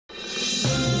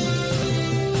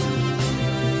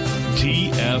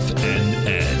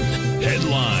TFNN.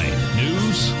 Headline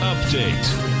News Update.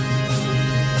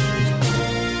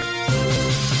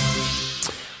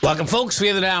 Welcome, folks. We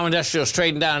have the Dow Industrials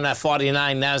trading down at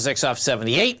 49, Nasdaq's off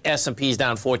 78, S&P's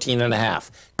down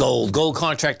 14.5. Gold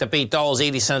contract up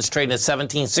 $8.80, trading at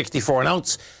 $17.64 an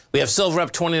ounce. We have silver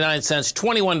up 29 cents,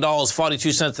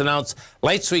 $21.42 an ounce.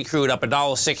 Light sweet crude up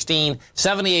 $1.16,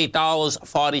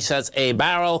 $78.40 a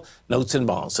barrel. Notes and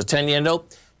bonds. The 10-year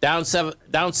note down 6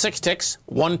 ticks,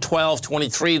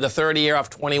 112.23. The 30-year off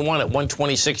 21 at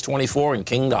 126.24 in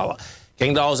King dollar.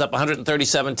 King dollar's up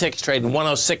 137 ticks, trading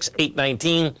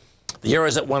 106.819. The euro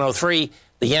is at 103.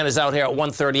 The yen is out here at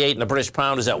 138, and the British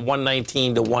pound is at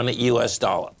 119 to 1 US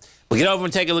dollar. We get over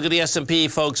and take a look at the S&P,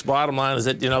 folks. Bottom line is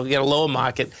that, we get a lower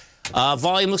market.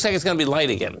 Volume looks like it's going to be light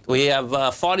again. We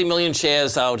have 40 million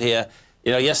shares out here.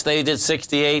 Yesterday you did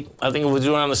 68. I think we're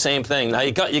doing on the same thing. Now,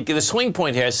 you get the swing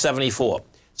point here is 74.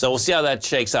 So we'll see how that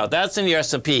shakes out. That's in your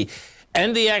S&P.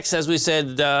 NDX, as we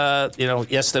said,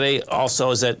 yesterday also,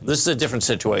 is that this is a different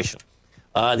situation.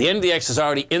 The NDX is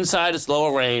already inside its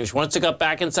lower range. Once it got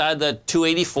back inside the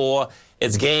 284,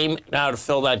 it's game now to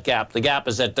fill that gap. The gap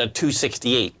is at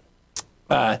 268.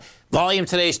 Volume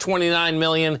today is 29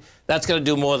 million. That's going to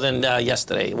do more than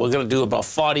yesterday. We're going to do about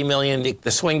 40 million.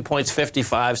 The swing point's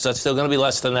 55, so it's still going to be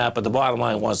less than that, but the bottom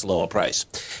line was lower price.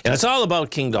 And it's all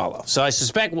about King dollar. So I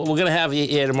suspect what we're going to have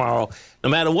here tomorrow, no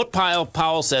matter what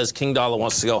Powell says, King dollar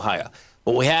wants to go higher.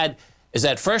 What we had is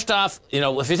that, first off,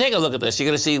 if you take a look at this, you're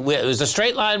going to see there's a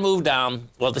straight line move down.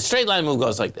 Well, the straight line move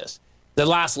goes like this. The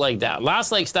last leg down.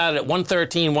 Last leg started at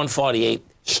 113, 148,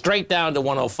 straight down to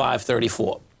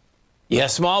 105.34. You had a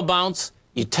small bounce.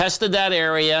 You tested that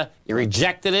area. You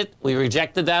rejected it. We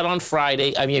rejected that on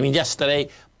Friday. I mean yesterday.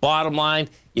 Bottom line,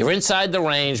 you're inside the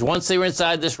range. Once you're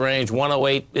inside this range,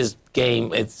 108 is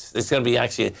game. It's going to be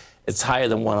actually, it's higher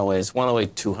than 108. It's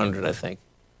 108.200, I think.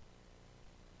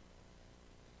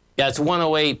 Yeah, it's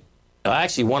 108.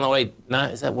 Actually, 108.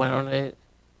 Is that 108?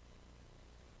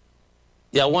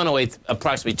 Yeah, 108,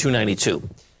 approximately 292.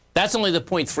 That's only the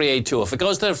 0.382. If it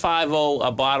goes to the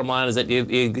 5.0, bottom line is that you're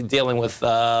dealing with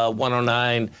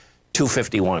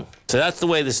 109.251. So that's the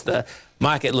way the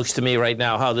market looks to me right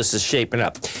now, how this is shaping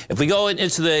up. If we go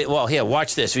into here,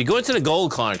 watch this. If you go into the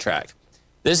gold contract,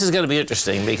 this is going to be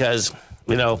interesting because,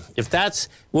 if that's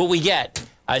what we get,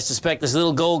 I suspect this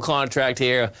little gold contract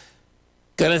here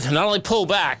going to not only pull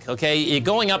back, okay, you're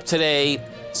going up today.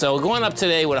 So we're going up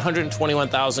today with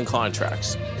 121,000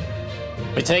 contracts.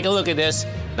 We take a look at this.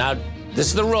 Now, this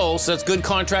is the roll, so that's good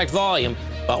contract volume.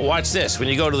 But watch this. When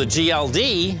you go to the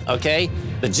GLD, okay,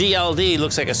 the GLD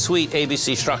looks like a sweet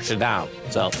ABC structure down.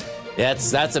 So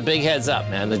that's a big heads up,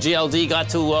 man. The GLD got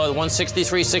to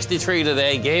 163.63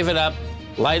 today, gave it up,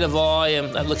 lighter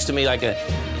volume. That looks to me like a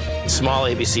small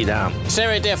ABC down. Stay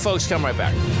right there, folks. Come right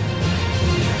back.